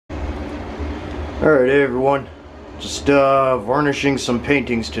Alright, hey everyone. Just varnishing some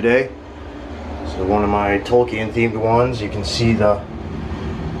paintings today. So one of my Tolkien themed ones. You can see the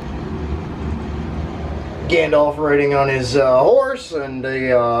Gandalf riding on his horse, and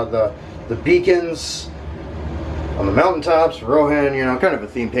the beacons on the mountaintops, Rohan, you know, kind of a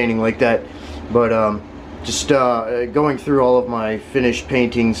theme painting like that. But just going through all of my finished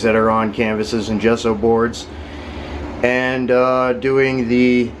paintings that are on canvases and gesso boards, and doing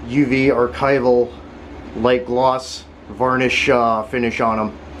the UV archival light gloss varnish finish on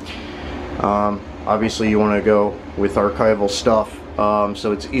them. Obviously you want to go with archival stuff,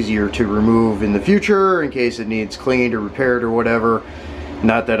 so it's easier to remove in the future in case it needs cleaned or repaired or whatever.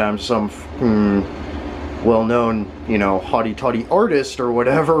 Not that I'm some well-known, you know, haughty-taughty artist or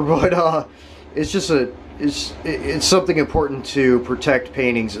whatever, but it's just it's something important to protect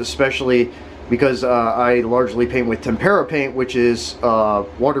paintings, especially because I largely paint with tempera paint, which is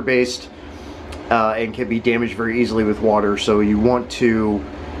water-based and can be damaged very easily with water. So you want to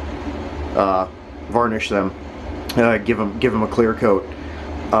varnish them, give them a clear coat.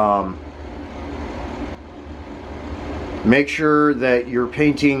 Make sure that your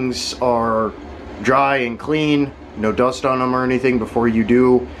paintings are dry and clean, no dust on them or anything before you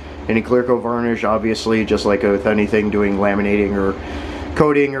do any clear coat varnish. Obviously, just like with anything, doing laminating or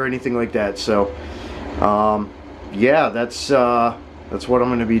coating or anything like that. So yeah, that's what I'm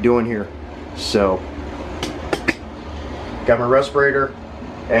going to be doing here. So got my respirator,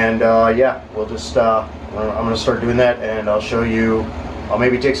 and yeah, we'll just I'm going to start doing that, and I'll show you. I'll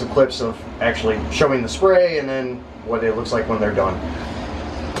maybe take some clips of actually showing the spray and then what it looks like when they're done.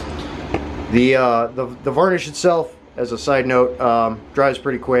 The varnish itself, as a side note, dries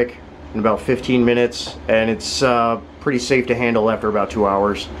pretty quick in about 15 minutes, and it's pretty safe to handle after about 2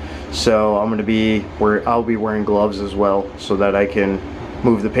 hours. So I'll be wearing gloves as well, so that I can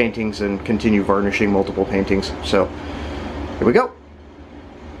move the paintings and continue varnishing multiple paintings. So here we go.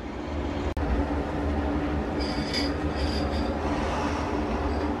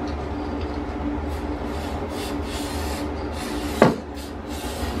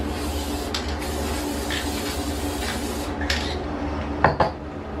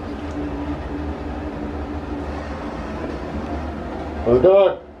 We're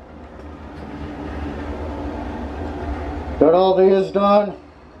done. Got all these done.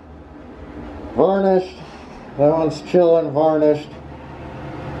 Varnished. That one's chilling. Varnished.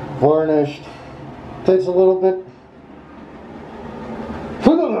 Varnished. Takes a little bit.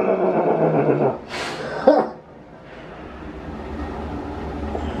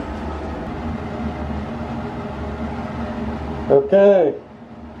 Okay.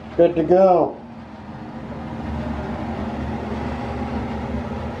 Good to go.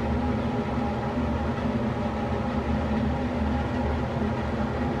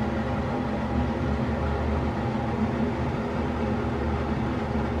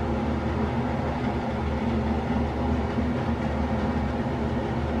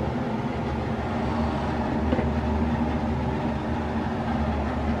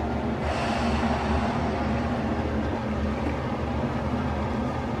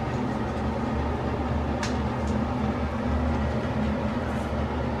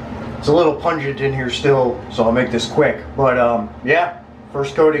 It's a little pungent in here still, so I'll make this quick. But yeah,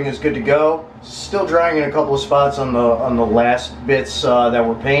 first coating is good to go. Still drying in a couple of spots on the last bits that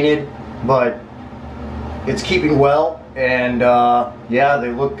were painted, but it's keeping well, and yeah,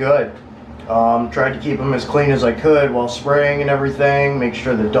 they look good. Tried to keep them as clean as I could while spraying and everything. Make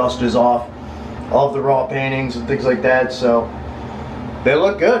sure the dust is off all of the raw paintings and things like that. So they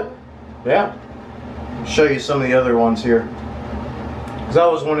look good. Yeah. I'll show you some of the other ones here. That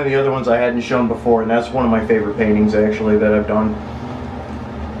was one of the other ones I hadn't shown before, and that's one of my favorite paintings actually that I've done.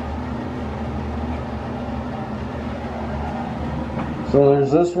 So there's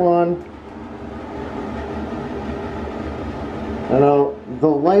this one. I know the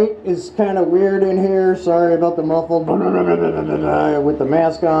light is kind of weird in here. Sorry about the muffled with the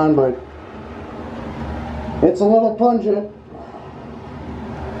mask on, but it's a little pungent.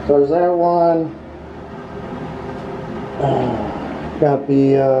 So there's that one. Got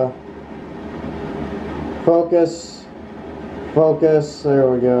the focus, there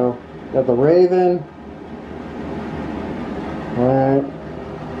we go. Got the Raven. Alright.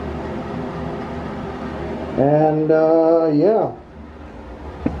 And yeah.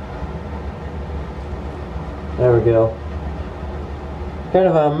 There we go. Kind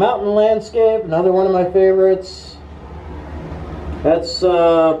of a mountain landscape, another one of my favorites. That's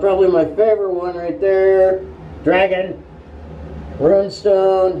probably my favorite one right there. Dragon.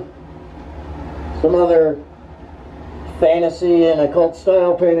 Runestone, some other fantasy and occult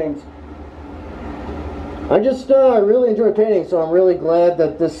style paintings. I just really enjoy painting, so I'm really glad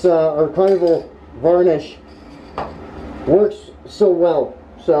that this archival varnish works so well.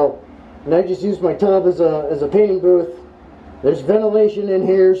 So, and I just use my tub as a painting booth. There's ventilation in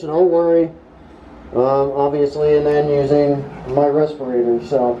here, so don't worry. Obviously, and then using my respirator.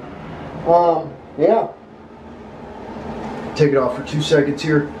 So, yeah. Take it off for 2 seconds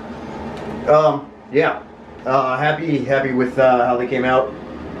here. Yeah. Happy with how they came out.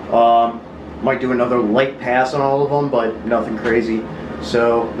 Might do another light pass on all of them, but nothing crazy.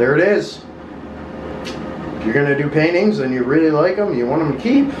 So there it is. If you're gonna do paintings and you really like them, you want them to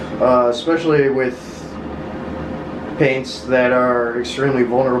keep, especially with paints that are extremely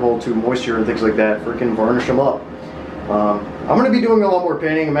vulnerable to moisture and things like that. Freaking varnish them up. I'm gonna be doing a lot more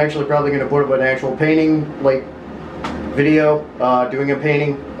painting. I'm actually probably gonna put up an actual painting like video, doing a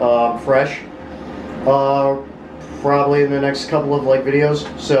painting fresh. Probably in the next couple of like videos.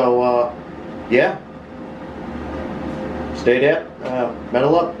 So yeah, stay dead,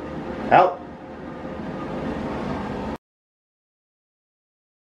 metal up, out.